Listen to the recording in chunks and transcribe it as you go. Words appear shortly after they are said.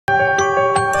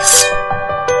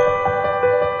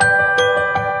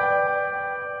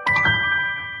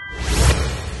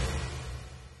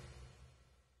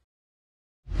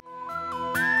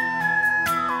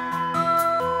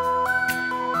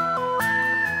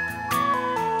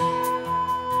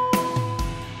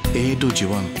এইটো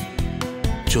জীৱন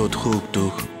য'ত সুখ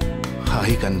দুখ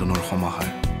হাঁহি কান্দোনৰ সমাহাৰ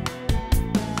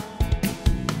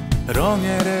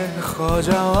ৰঙেৰে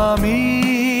সজাও আমি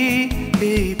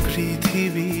এই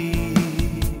পৃথিৱী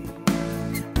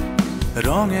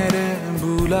ৰঙেৰে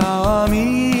বোলাও আমি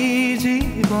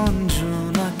জীৱন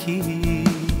জোনাকী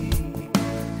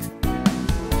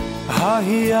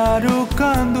হাঁহি আৰু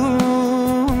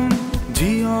কান্দোন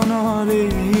জীৱনৰে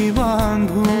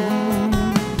বান্ধোন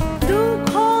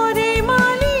দুখৰে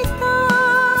মালিতা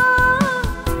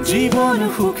জীৱন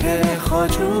সুখেৰে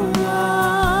সজোৱা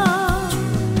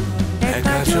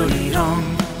একাজলি ৰং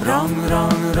ৰং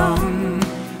ৰং ৰং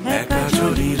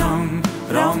একাজলি ৰং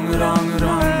ৰং ৰং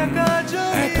ৰং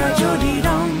একাজলি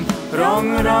ৰং ৰং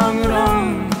ৰং ৰং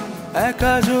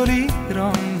একাজলি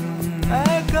ৰং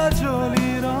একাজলি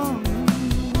ৰং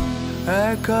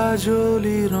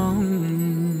একাজলি ৰং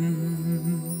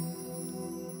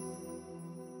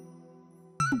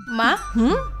মা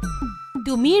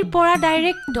তুমিৰ পৰা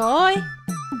ডাইৰেক্ট তই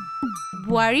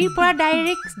বুৱাৰীৰ পৰা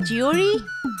ডাইৰেক্ট জীয়ৰী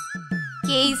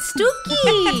কেছটো কি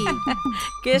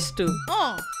কেছটো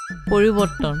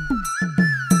পৰিৱৰ্তন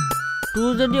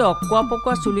তোৰ যদি অকোৱা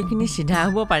পকোৱা চুলিখিনি চিধা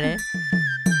হ'ব পাৰে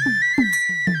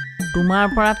তোমাৰ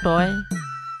পৰা তই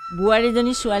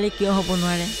বুৱাৰীজনী ছোৱালী কিয় হ'ব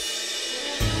নোৱাৰে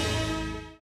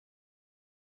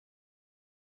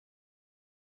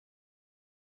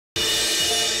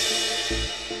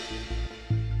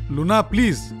লুনা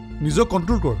প্লিজ নিজক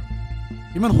কণ্ট্ৰোল কৰ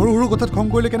ইমান সৰু সৰু কথাত খং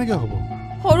কৰিলে কেনেকৈ হ'ব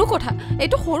সৰু কথা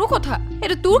এইটো সৰু কথা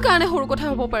এইটো তোৰ কাৰণে সৰু কথা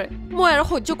হ'ব পাৰে মই আৰু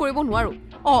সহ্য কৰিব নোৱাৰো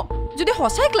যদি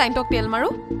সঁচাই ক্লায়েণ্টক তেল মাৰো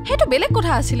সেইটো বেলেগ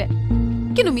কথা আছিলে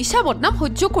কিন্তু মিছা বদনাম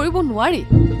সহ্য কৰিব নোৱাৰি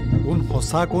কোন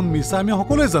সঁচা কোন মিছা আমি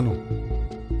সকলোৱে জানো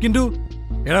কিন্তু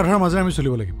এৰা ধৰাৰ মাজেৰে আমি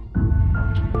চলিব লাগিব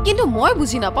কিন্তু মই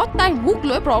বুজি নাপাওঁ তাইৰ মুখ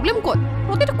লৈ প্ৰব্লেম ক'ত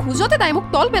প্ৰতিটো খোজতে তাই মোক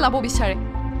তল পেলাব বিচাৰে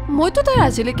মইতো তাইৰ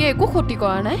আজিলৈকে একো ক্ষতি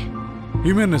কৰা নাই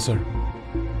হিউমেন নেচাৰ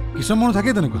কিছুমান মানুহ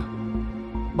থাকে তেনেকুৱা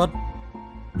বাট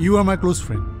U R my close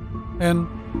friend and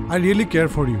I really care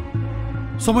for you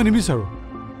so' মই নিবিচাৰোঁ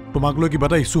তোমাক লৈ কিবা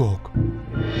এটা ইছ্যু হওক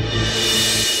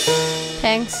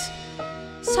থেংকছ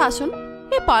চাচোন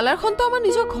এই পাৰ্লাৰখনতো আমাৰ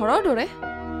নিজৰ ঘৰৰ দৰে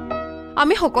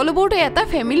আমি সকলোবোৰতো এটা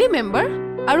ফেমিলি মেম্বাৰ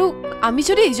আৰু আমি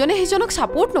যদি ইজনে সিজনক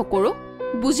ছাপোৰ্ট নকৰোঁ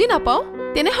বুজি নাপাওঁ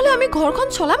তেনেহ'লে আমি ঘৰখন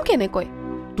চলাম কেনেকৈ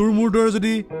তোৰ মোৰ দৰে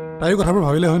যদি তাইও কথাবোৰ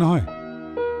ভাবিলে হয় নহয়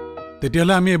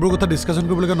তেতিয়াহ'লে আমি এইবোৰ কথা ডিছকাশ্যন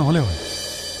কৰিবলগীয়া নহ'লে হয়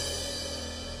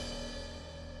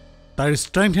তাইৰ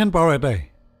ষ্ট্ৰেংথ এণ্ড পাৱাৰ এটাই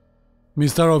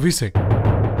মিষ্টাৰ অভিষেক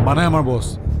মানে আমাৰ বছ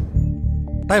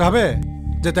তাই ভাবে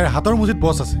যে তাইৰ হাতৰ মুঠিত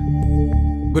বছ আছে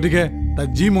গতিকে তাই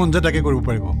যি মন যায় তাকে কৰিব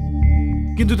পাৰিব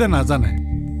কিন্তু তাই নাজানে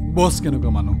বছ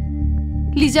কেনেকুৱা মানুহ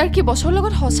লিজাৰ কি বছৰ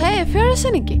লগত সঁচাই এফেয়াৰ আছে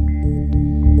নেকি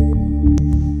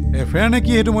এফেয়াৰ নে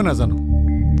কি সেইটো মই নাজানো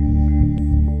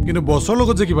কিন্তু বছৰ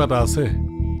লগত যে কিবা এটা আছে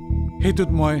সেইটোত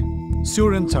মই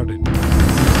চিয়'ৰ and certain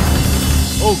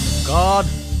O' god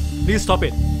please stop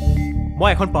it মই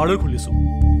এখন পাৰ্লাৰ খুলিছোঁ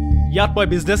ইয়াত মই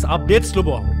বিজনেছ আপডেটছ ল'ব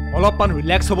আহোঁ অলপমান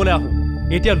ৰিলেক্স হ'বলৈ আহোঁ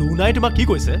এতিয়া লুনাই তোমাক কি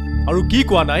কৈছে আৰু কি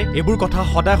কোৱা নাই এইবোৰ কথা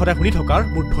সদায় সদায় শুনি থকাৰ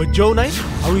মোৰ ধৈৰ্যও নাই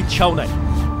আৰু ইচ্ছাও নাই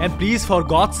and please for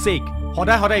God's check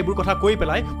সদায় সদায় এইবোৰ কথা কৈ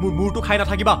পেলাই মোৰ মূৰটো খাই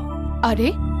নাথাকিবা আৰে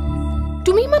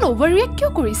তুমি ইমান অভাৰ ৰিয়েক্ট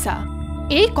কিয় কৰিছা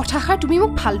এই কথাষাৰ তুমি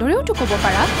মোক ভালদৰেওতো ক'ব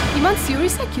পাৰা ইমান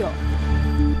চিঞৰিছা কিয়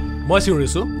মই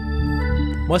চিঞৰিছোঁ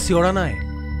মই চিঞৰা নাই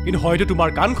কিন্তু হয়তো তোমাৰ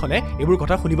কাণখনে এইবোৰ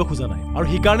কথা শুনিব খোজা নাই আৰু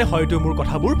সেইকাৰণে হয়তো মোৰ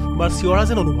কথাবোৰ তোমাৰ চিঞৰা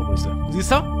যেন অনুভৱ হৈছে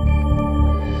বুজিছা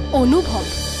অনুভৱ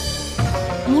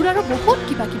মোৰ আৰু বহুত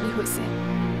কিবা কিবি হৈছে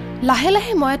লাহে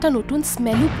লাহে মই এটা নতুন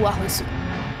স্মেলো পোৱা হৈছোঁ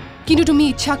কিন্তু তুমি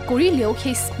ইচ্ছা কৰিলেও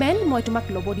সেই স্মেল মই তোমাক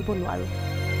ল'ব দিব নোৱাৰোঁ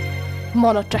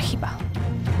মনত ৰাখিবা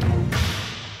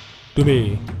তুমি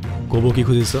ক'ব কি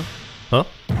খুজিছা হা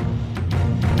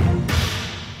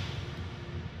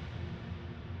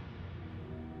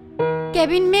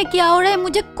केबिन में क्या हो रहा है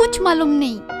मुझे कुछ मालूम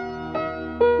नहीं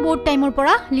बहुत टाइमर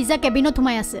पड़ा लिजा केबिनत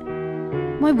हुमाय আছে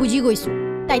মই বুজি গৈছো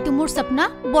তাইতো মোৰ সপনা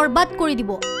বৰবাদ কৰি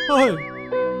দিব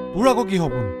পুৰা কি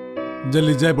হপন যে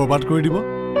লিজাই বৰবাদ কৰি দিব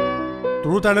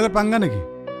তোৰ তাৰ লগত পাঙ্গা নেকি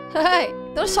হাই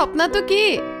তোৰ সপনাটো কি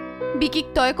বিকিক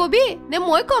তই কবি নে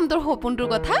মই কম তোৰ সপনটোৰ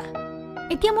কথা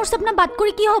এতিয়া মোৰ সপনা বাদ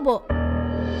কৰি কি হ'ব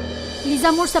লিজা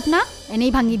মোৰ সপনা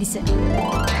এনেই ভাঙি দিছে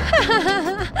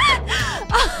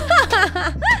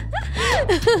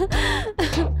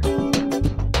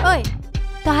ঐ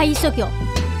তই হাঁহিছ কিয়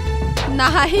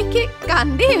নাহাঁহি কি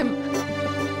কান্দিম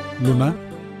লুনা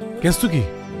কেছটো কি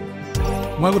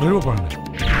মই আকৌ ধৰিব পৰা নাই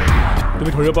তুমি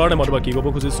ধৰিব পৰা নাই মই তোমাক কি ক'ব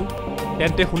খুজিছোঁ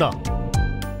তেন্তে শুনা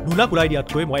লুনাক ওলাই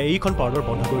দিয়াতকৈ মই এইখন পাৰ্লাৰ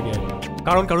বন্ধ কৰি দিয়াই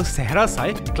কাৰণ কাৰো চেহেৰা চাই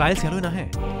ক্লায়েণ্টছ ইয়ালৈ নাহে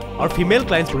আৰু ফিমেল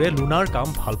ক্লায়েণ্টছবোৰে লুনাৰ কাম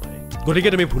ভাল পায় গতিকে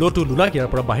তুমি ভুলতো লুনাক ইয়াৰ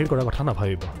পৰা বাহিৰ কৰাৰ কথা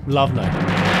নাভাবিবা লাভ নাই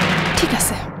ঠিক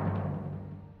আছে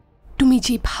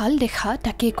যি ভাল দেখা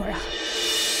তাকেই কৰা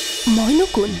মইনো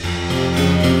কোন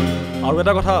আৰু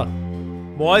এটা কথা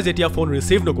মই যেতিয়া ফোন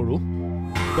ৰিচিভ নকৰোঁ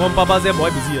গম পাবা যে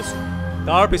মই বিজি আছোঁ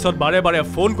তাৰ পিছত বাৰে বাৰে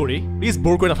ফোন কৰি প্লিজ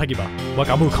বৰ কৰি নাথাকিবা মই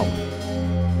কামোৰ খাওঁ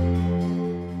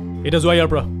এতিয়া যোৱা ইয়াৰ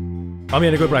পৰা আমি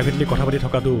এনেকৈ প্ৰাইভেটলি কথা পাতি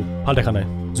থকাটো ভাল দেখা নাই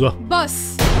যোৱা বাছ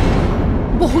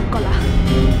বহুত কলা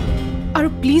আৰু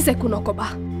প্লিজ একো নকবা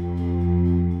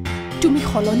তুমি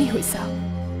সলনি হৈছা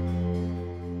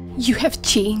You have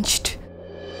changed.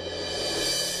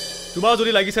 তোমাৰ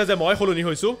যদি লাগিছে যে মই সলনি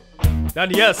হৈছো then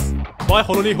yes মই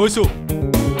সলনি হৈছো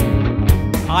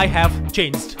I have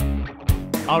changed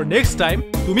আৰু next time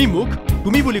তুমি মোক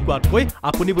তুমি বুলি কোৱাতকৈ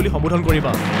আপুনি বুলি সম্বোধন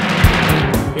কৰিবা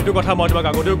এইটো কথা মই তোমাক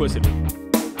আগতেও কৈছিলো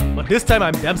but this time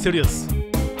I'm damn serious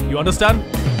you understand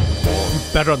you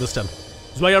better understand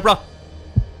যোৱা ইয়াৰ পৰা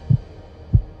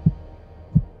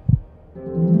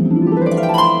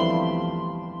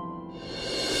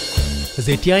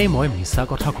যেতিয়াই মই মিছা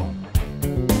কথা কওঁ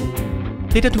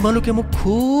তেতিয়া তোমালোকে মোক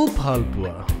খুব ভাল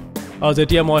পোৱা আৰু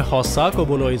যেতিয়া মই সঁচা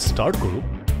ক'বলৈ ষ্টাৰ্ট কৰোঁ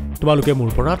তোমালোকে মোৰ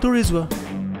পৰা আঁতৰি যোৱা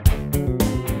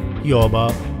কিয় বা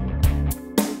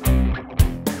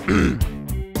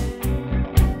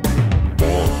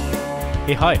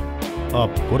এই হাই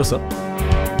ক'ত আছা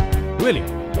ৰিয়েলি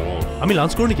আমি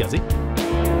লাঞ্চ কৰোঁ নেকি আজি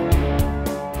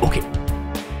অ'কে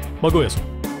মই গৈ আছোঁ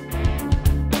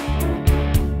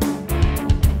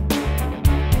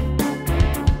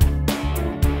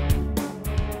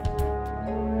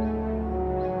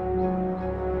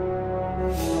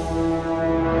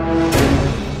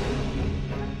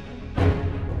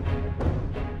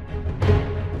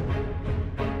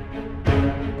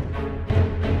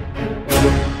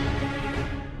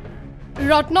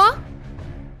ৰত্ন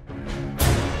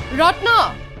ৰত্ন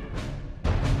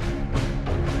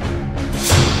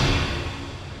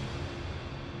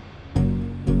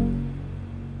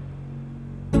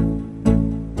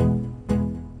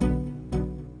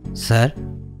স্যাৰ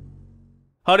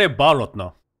আৰে বা ৰত্ন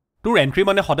তোৰ এণ্ট্ৰি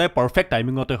মানে সদায় পাৰফেক্ট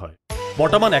টাইমিঙতে হয়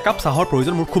বৰ্তমান একাপ চাহৰ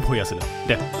প্ৰয়োজন মোৰ খুব হৈ আছিলে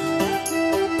দে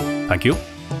থেংক ইউ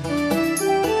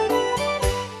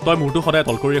তই মূৰটো সদায়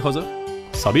তল কৰি ৰাখ যে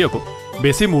চাবি আকৌ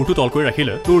বেছি মূৰটো তল কৰি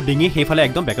ৰাখিলে তোৰ ডিঙি সেইফালে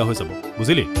একদম বেকা হৈ যাব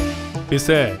বুজিলি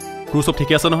পিছে তোৰ চব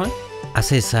ঠিকে আছে নহয়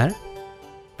আছে ছাৰ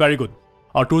ভেৰি গুড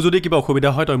আৰু তোৰ যদি কিবা অসুবিধা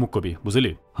হয় তই মোক কবি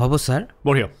বুজিলি হ'ব ছাৰ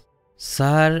বঢ়িয়া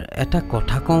ছাৰ এটা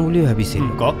কথা কওঁ বুলি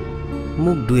ভাবিছিলোঁ ক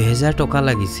মোক 2000 টকা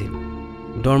লাগিছিল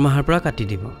দৰমহাৰ পৰা কাটি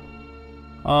দিব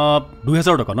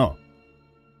 2000 টকা ন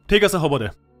ঠিক আছে হ'ব দে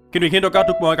কিন্তু এইখিনি টকা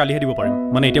তোক মই কালিহে দিব পাৰিম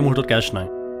মানে এতিয়া মোৰ হাতত কেছ নাই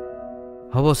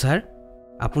হ'ব ছাৰ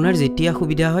আপোনাৰ যেতিয়া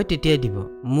সুবিধা হয় তেতিয়াই দিব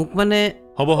মোক মানে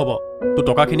হ'ব হ'ব তোৰ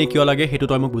টকাখিনি কিয় লাগে সেইটো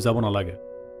তই মোক বুজাব নালাগে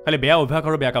খালি বেয়া অভ্যাস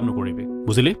আৰু বেয়া কাম নকৰিবি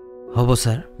বুজিলি হ'ব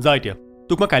ছাৰ যা এতিয়া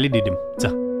তোক মই কালি দি দিম যা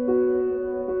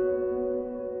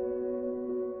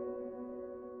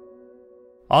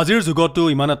আজিৰ যুগতো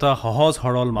ইমান এটা সহজ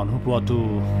সৰল মানুহ পোৱাটো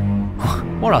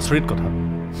বৰ আচৰিত কথা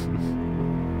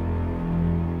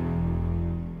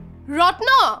ৰত্ন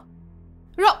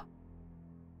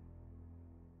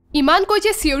ইমান কৈ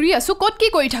যে চিঞৰি আছো ক'ত কি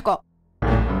কৰি থাক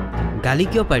গালি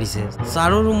কিয় পাৰিছে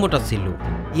ছাৰৰ ৰুমত আছিলোঁ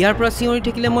ইয়াৰ পৰা চিঞৰি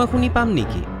থাকিলে মই শুনি পাম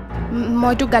নেকি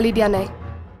মই তোক গালি দিয়া নাই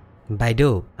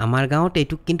বাইদেউ আমাৰ গাঁৱত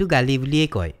এইটোক কিন্তু গালি বুলিয়েই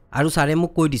কয় আৰু ছাৰে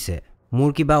মোক কৈ দিছে মোৰ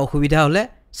কিবা অসুবিধা হ'লে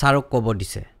ছাৰক ক'ব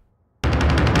দিছে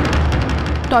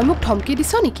তই মোক ধমকি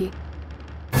দিছ নেকি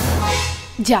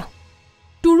যা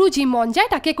তোৰো যি মন যায়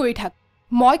তাকে কৰি থাক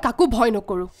মই কাকো ভয়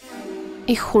নকৰোঁ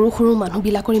এই সৰু সৰু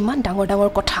মানুহবিলাকৰ ইমান ডাঙৰ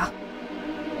ডাঙৰ কথা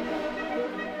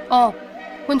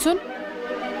শুনচোন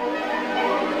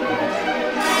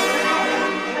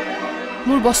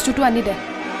মোৰ বস্তুটো আনি দে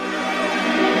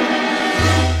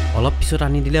অলপ পিছত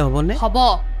আনি দিলে হ'বনে হ'ব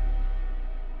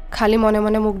খালি মনে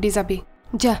মনে মোক দি যাবি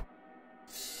যা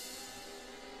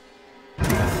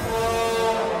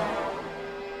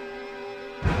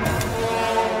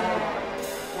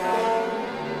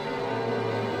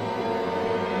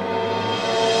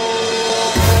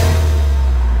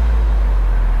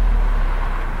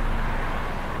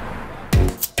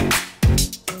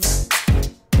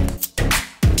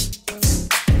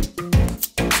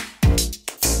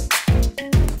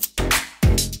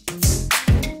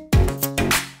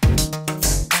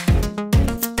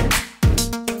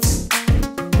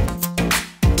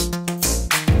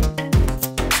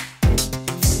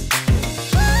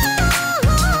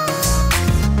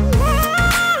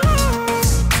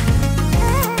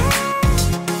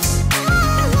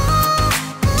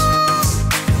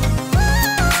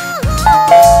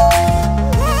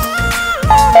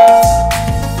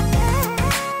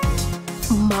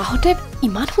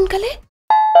ইমান সোনকালে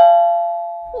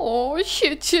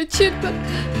শিট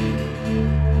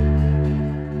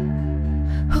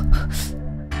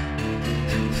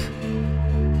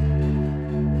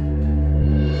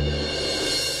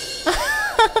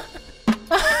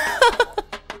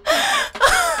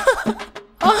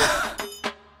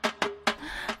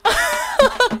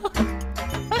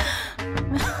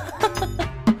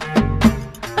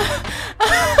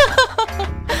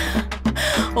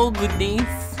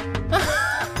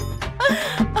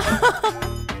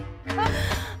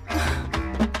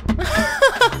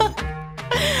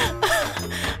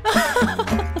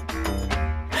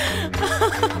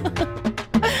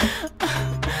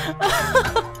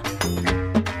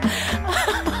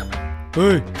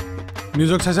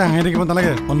নিজক চাই চাই হাঁহি থাকিব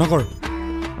নালাগে বন্ধ কৰ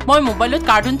মই মোবাইলত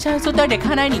কাৰ্টুন চাই আছো তই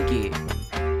দেখা নাই নেকি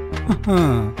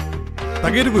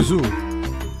তাকেইতো কৈছো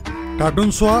কাৰ্টুন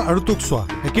চোৱা আৰু তোক চোৱা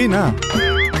একেই না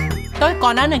তই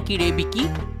কনা নেকি ৰে বিকি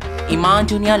ইমান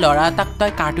ধুনীয়া ল'ৰা এটাক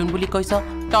তই কাৰ্টুন বুলি কৈছ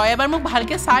তই এবাৰ মোক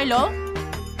ভালকে চাই ল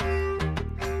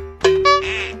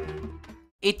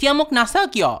এতিয়া মোক নাচাও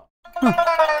কিয়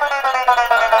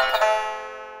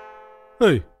ঐ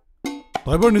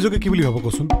তই বৰ নিজকে কি বুলি ভাব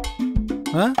কচোন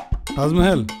হা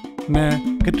তাজমহল নে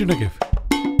কেটৰিনা কেফ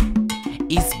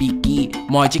ইজ বিকি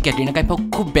মই যে কেটৰিনা কাইফক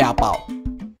খুব বেয়া পাওঁ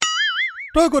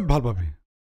তই ক'ত ভাল পাবি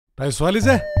তাই ছোৱালী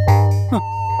যে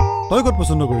তই ক'ত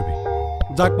পচন্দ কৰিবি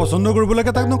যাক পচন্দ কৰিব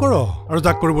লাগে তাক নকৰ আৰু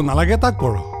যাক কৰিব নালাগে তাক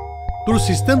কৰ তোৰ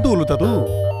চিষ্টেমটো ওলোটাটো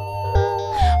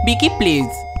বিকি প্লিজ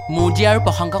মোৰ যে আৰু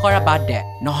প্ৰশংসা কৰা বাদ দে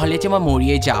নহ'লে যে মই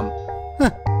মৰিয়ে যাম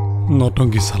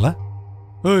নটংকি চালা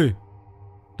ঐ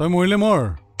তই মৰিলে মৰ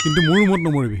কিন্তু মোৰ ৰুমত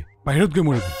নমৰিবি বাহিৰত গৈ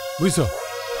মৰিবি বুজিছ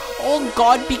অ'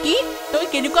 গড বিকি তই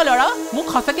কেনেকুৱা ল'ৰা মোক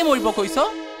সঁচাকে মৰিব কৈছ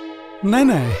নাই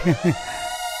নাই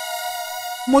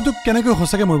মই তোক কেনেকৈ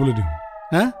সঁচাকৈ মৰিবলৈ দিওঁ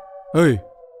হা ঐ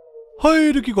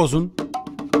হয়টো কি কচোন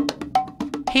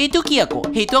সেইটো কি আকৌ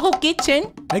সেইটো আকৌ কিটচেন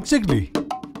একজেক্টলি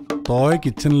তই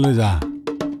কিটচেনলৈ যা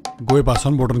গৈ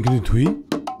বাচন বৰ্তনখিনি ধুই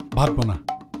ভাত বনা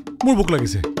মোৰ ভোক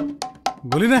লাগিছে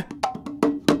গলি নে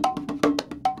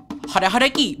সদায়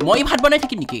সদায় কি মই ভাত বনাই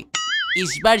থাকিম নেকি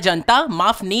ইছ বাৰ জনতা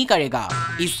মাফ নেই কৰেগা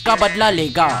ইছকা বদলা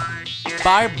লেগা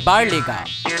বাৰ বাৰ লেগা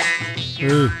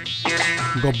এই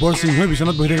গব্বৰ সিং হৈ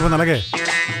বিচনাত বহি থাকিব নালাগে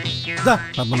যা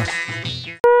ভাত বনা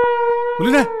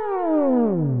গলি নে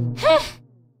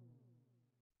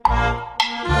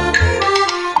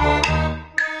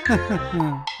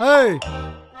এই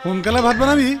সোনকালে ভাত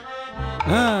বনাবি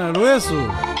হা ৰৈ আছো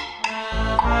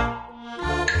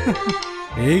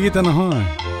এইকেইটা নহয়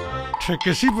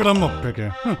ঠেকেচি পেলাম বাপেকে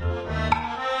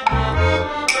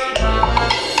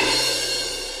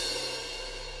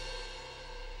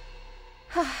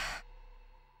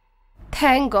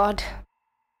থেংক গড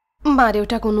মা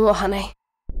দেউতা কোনো অহা নাই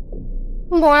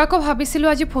মই আকৌ ভাবিছিলোঁ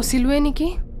আজি ফচিলোৱে নেকি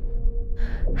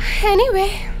এনিৱে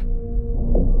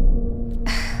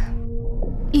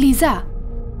লিজা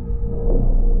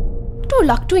তোৰ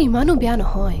লাকটো ইমানো বেয়া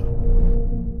নহয়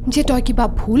যে তই কিবা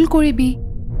ভুল কৰিবি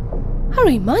আৰু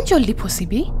ইমান জলদি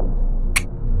ফচিবি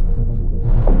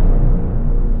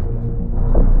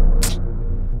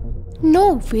নো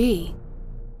ৱে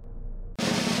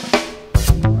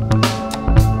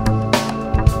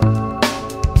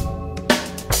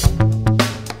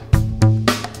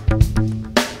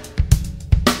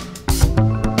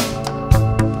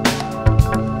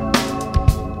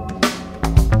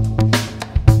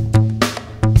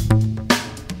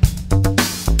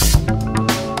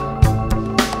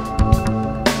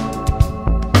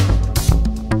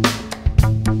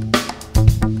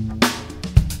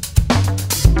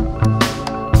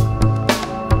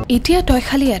এতিয়া তই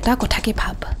খালি এটা কথাকে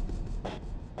ভাব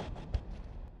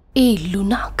এই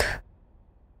লুনাক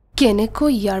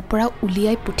কেনেকৈ ইয়াৰ পৰা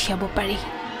উলিয়াই পঠিয়াব পাৰি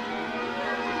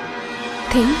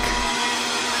থিংক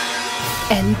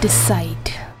এণ্ড ডিচাইড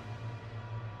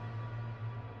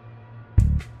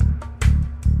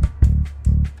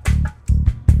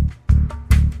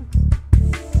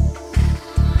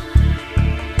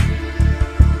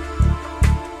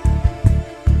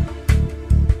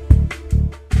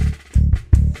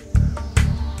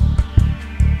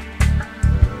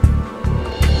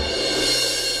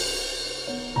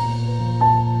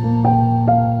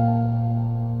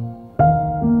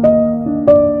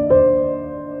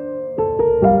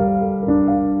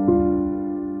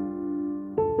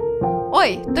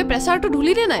তই প্ৰেছাৰটো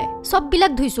ধুলি দে নাই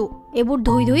সববিলাক ধুইছো এইবোৰ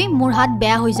ধুই ধুই মোৰ হাত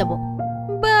বেয়া হৈ যাব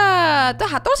বা তই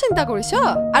হাতৰ চিন্তা কৰিছ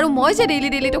আৰু মই যে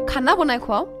ডেইলি তোক খানা বনাই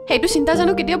খুৱাওঁ সেইটো চিন্তা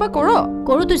জানো কেতিয়াবা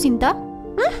কৰোঁ তো চিন্তা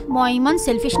মই ইমান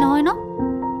চেলফিছ নহয় ন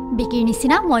বিকিৰ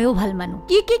নিচিনা ময়ো ভাল মানুহ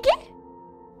কি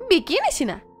বিকিৰ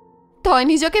নিচিনা তই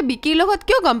নিজকে বিকিৰ লগত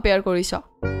কিয় কম্পেয়াৰ কৰিছ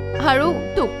আৰু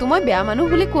তোকতো মই বেয়া মানুহ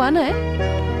বুলি কোৱা নাই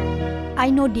আই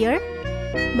ন' ডিয়াৰ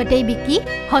বাট এই বিকি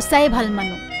সঁচাই ভাল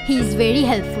মানুহ হি ইজ ভেৰি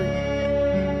হেল্পফুল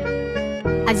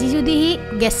আজি যদি সি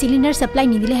গেছ চিলিণ্ডাৰ ছাপ্লাই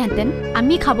নিদিলেহেঁতেন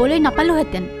আমি খাবলৈ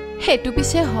নাপালোহেঁতেন সেইটো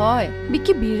পিছে হয়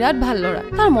বিকি বিৰাট ভাল ল'ৰা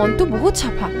তাৰ মনটো বহুত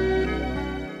চাফা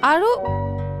আৰু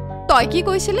তই কি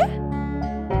কৈছিলে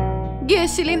গেছ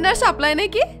চিলিণ্ডাৰ ছাপ্লাই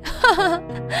নেকি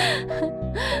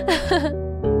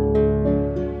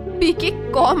বিকি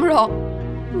কম ৰ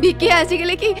বিকি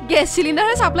আজিকালি কি গেছ চিলিণ্ডাৰ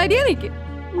ছাপ্লাই দিয়ে নেকি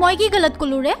মই কি গলত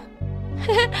ক'লো ৰে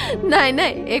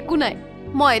নাই একো নাই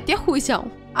মই এতিয়া শুই যাওঁ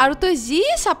আৰু তই যি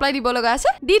ছাপ্লাই দিব লগা আছে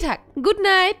দি থাক গুড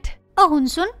নাইট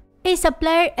শুনচোন এই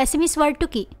ছাপ্লাইৰ এছএমএছ ৱাৰ্ডটো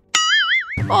কি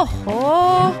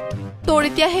তোৰ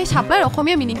এতিয়া সেই চাপ্লাইৰ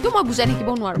অসমীয়া মিনিংটো মই বুজাই থাকিব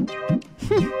নোৱাৰো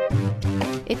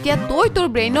এতিয়া তই তোৰ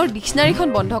ব্ৰেইনৰ ডিক্সনাৰীখন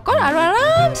বন্ধ কৰ আৰু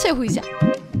আৰামছে শুই যা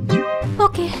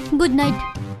ওকে গুড নাইট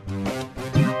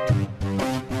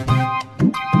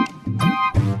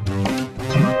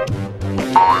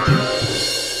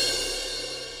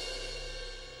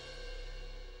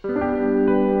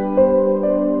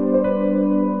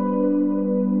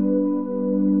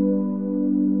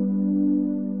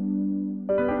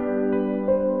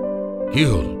কি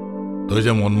হ'ল তই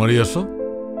যে মন মাৰি আছ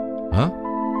হা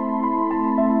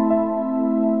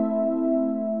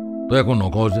তই একো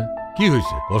নকওঁ যে কি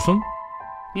হৈছে কচোন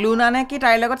লুনা নে কি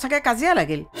তাইৰ লগত চাগে কাজিয়া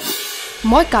লাগিল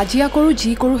মই কাজিয়া কৰোঁ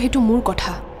যি কৰোঁ সেইটো মোৰ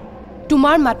কথা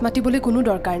তোমাৰ মাত মাতিবলৈ কোনো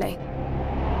দৰকাৰ নাই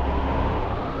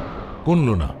কোন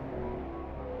লুনা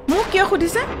মোক কিয়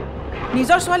সুধিছে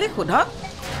নিজৰ ছোৱালীক সোধক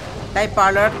তাই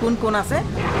পাৰ্লাৰত কোন কোন আছে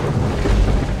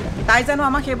তাই জানো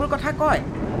আমাক সেইবোৰ কথা কয়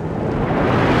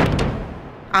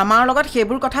আমাৰ লগত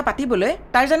সেইবোৰ কথা পাতিবলৈ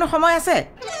তাইৰ জানো সময় আছে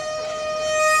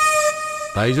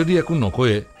তাই যদি একো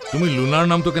নকয়ে তুমি লুনাৰ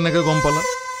নামটো কেনেকৈ গম পালা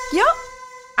কিয়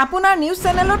আপোনাৰ নিউজ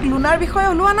চেনেলত লুনাৰ বিষয়ে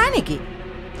ওলোৱা নাই নেকি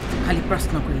খালি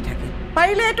প্ৰশ্ন কৰি থাকে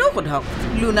পাৰিলে এইটো সোধক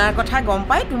লুনাৰ কথা গম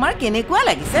পাই তোমাৰ কেনেকুৱা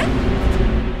লাগিছে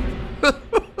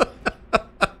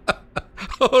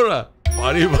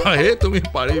পাৰিবা হে তুমি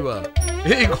পাৰিবা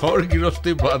এই ঘৰ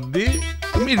গৃহস্থী বাদ দি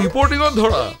তুমি ৰিপৰ্টিঙত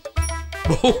ধৰা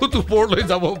বহুত ওপৰলৈ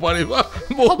যাব পাৰিবা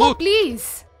হ'ব প্লিজ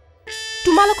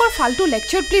তোমালোকৰ ফাল্টু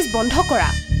লেকচাৰ প্লিজ বন্ধ কৰা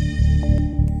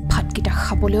ভাতকেইটা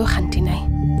খাবলৈও শান্তি নাই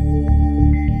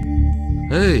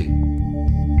এই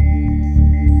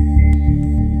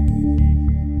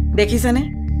দেখিছেনে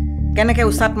কেনেকৈ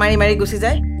উচাত মাৰি মাৰি গুচি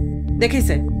যায়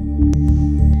দেখিছে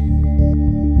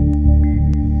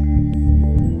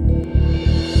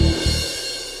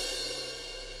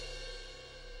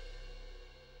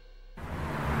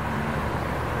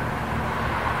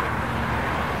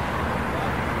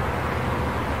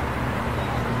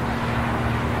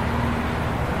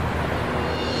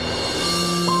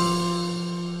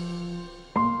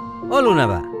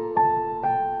লুনাবা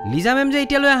লিজা মেম যে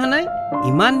এতিয়ালৈ অহা নাই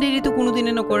ইমান দেৰিটো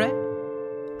কোনোদিনে নকৰে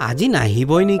আজি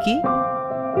নাহিবই নেকি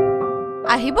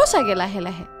আহিব চাগে লাহে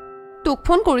লাহে তোক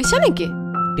ফোন কৰিছে নেকি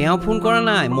তেওঁ ফোন কৰা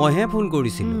নাই মইহে ফোন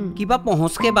কৰিছিলোঁ কিবা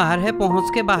পহঁচকে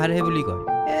বাহাৰহে বুলি কয়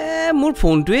মোৰ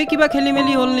ফোনটোৱে কিবা খেলি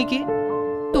মেলি হ'ল নেকি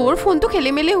তোৰ ফোনটো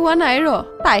খেলি মেলি হোৱা নাই ৰ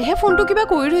তাইহে ফোনটো কিবা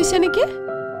কৰি থৈছে নেকি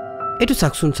এইটো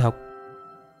চাওকচোন চাওক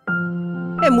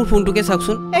মোৰ ফোনটোকে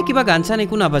চাওকচোন কিবা গান চান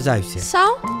একো নাবাজা হৈছে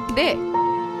চাওঁ দে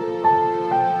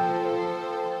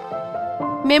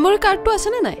মেমৰি কাৰ্ডটো আছে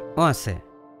নে নাই আছে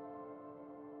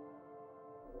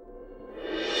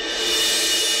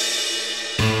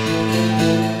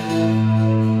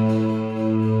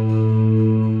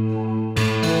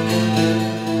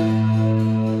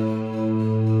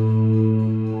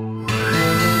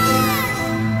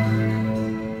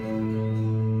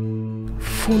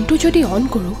ফোনটো যদি অন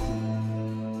কৰোঁ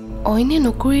অইনে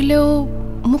নকৰিলেও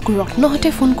মোক ৰত্নহঁতে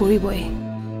ফোন কৰিবই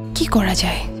কি কৰা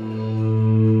যায়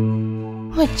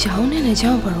মই যাওঁ নে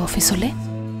নাযাওঁ বাৰু অফিচলৈ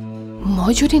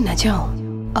মই যদি নাযাওঁ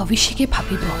অভিষেকে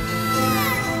ভাবিব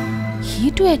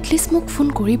সিটো এটলিষ্ট মোক ফোন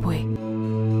কৰিবই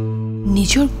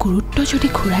নিজৰ গুৰুত্ব যদি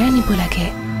ঘূৰাই আনিব লাগে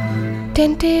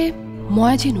তেন্তে মই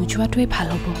আজি নোযোৱাটোৱে ভাল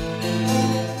হ'ব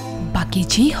বাকী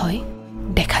যি হয়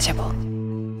দেখা যাব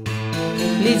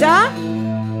লিজা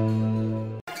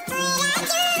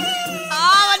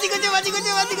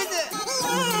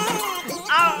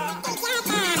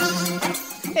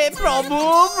প্ৰভু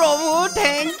প্ৰভু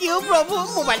থেংক ইউ প্ৰভু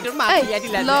মোবাইলটোৰ মাত দিয়া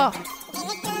দিলা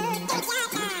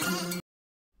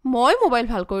মই মোবাইল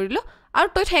ভাল কৰিলো আৰু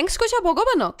তই থেংকছ কৈছা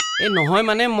ভগৱানক নহয়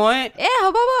মানে মই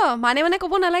হ'ব মানে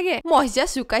ক'ব নালাগে মই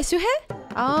জাষ্ট জুকাইছোহে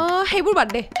সেইবোৰ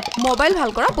বাদ দে মোবাইল ভাল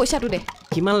কৰা পইচাটো দে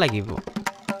কিমান লাগিব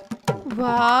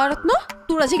ৰত্ন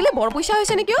তোৰ আজিকালি বৰ পইচা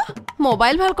হৈছে নেকি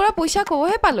মোবাইল ভাল কৰা পইচা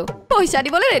কবহে পালো পইচা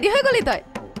দিবলৈ ৰেডি হৈ গলি তই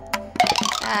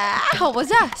হ'ব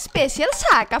যা স্পেচিয়েল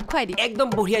চাহ একাপ খুৱাই দি একদম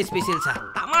বঢ়িয়া স্পেচিয়েল চাহ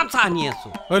তামাম চাহ আনি আছো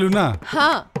লুনা হা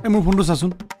মোৰ ফোনটো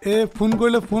চাচোন ফোন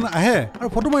কৰিলে ফোন আহে আৰু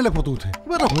ফটো মাৰিলে ফটো উঠে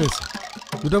কিবা এটা হৈ আছে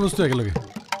দুটা বস্তু একেলগে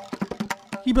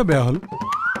কিবা বেয়া হ'ল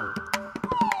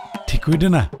ঠিক কৰি দে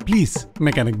না প্লিজ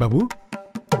মেকানিক বাবু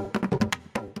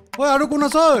আৰু কোন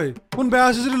আছ কোন বেয়া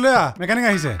হৈছে যদি লৈ মেকানিক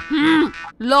আহিছে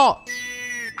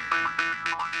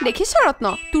দেখিছ ৰত্ন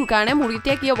তোৰ কাৰণে মোৰ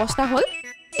এতিয়া কি অৱস্থা হ'ল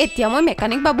এতিয়া মই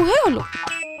মেকানিক বাবুহে হলো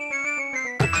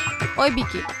ঐ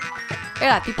বিকি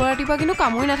ৰাতিপুৱা কিন্তু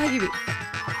কামুৰি নাথাকিবি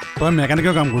তই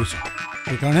মেকানিকৰ কাম কৰিছ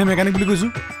সেইকাৰণে মেকানিক বুলি কৈছো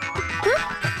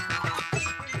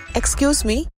এক্সকিউজ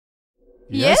মি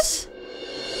ইয়েছ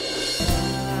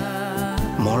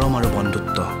মৰম আৰু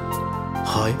বন্ধুত্ব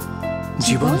হয়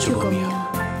জীৱন যুগমীয়া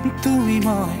তুমি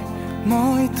মই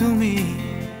মই তুমি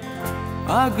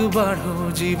আগবাঢ়ো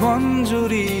জীৱন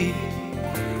জুৰি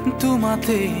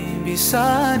তোমাতে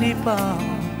বিচাৰি পাওঁ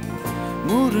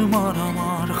মোৰ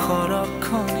মৰমৰ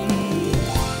সৰক্ষণী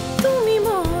তুমি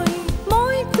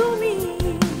মই তুমি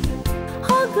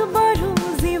আগবাঢ়ো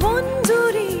জীৱন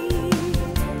জুৰি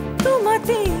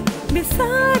তোমাতে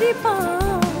বিচাৰি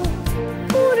পাওঁ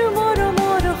মোৰ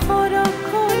মৰমৰ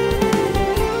সৰক্ষণী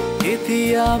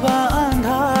কেতিয়াবা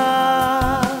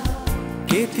আন্ধাৰ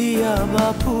কেতিয়াবা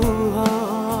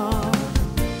পোহৰ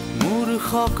মোৰ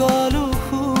সকলো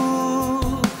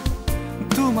সুখ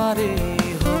তোমাৰে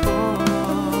হ'ব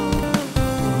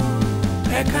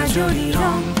একাজলি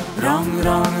ৰং ৰং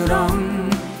ৰং ৰং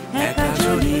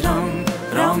একাজলি ৰং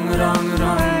ৰং ৰং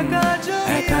ৰং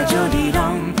একাজলি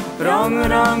ৰং ৰং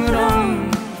ৰং ৰং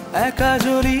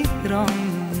একাজলি ৰং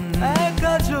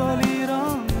একাজলি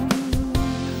ৰং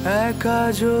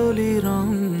একাজলি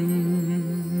ৰং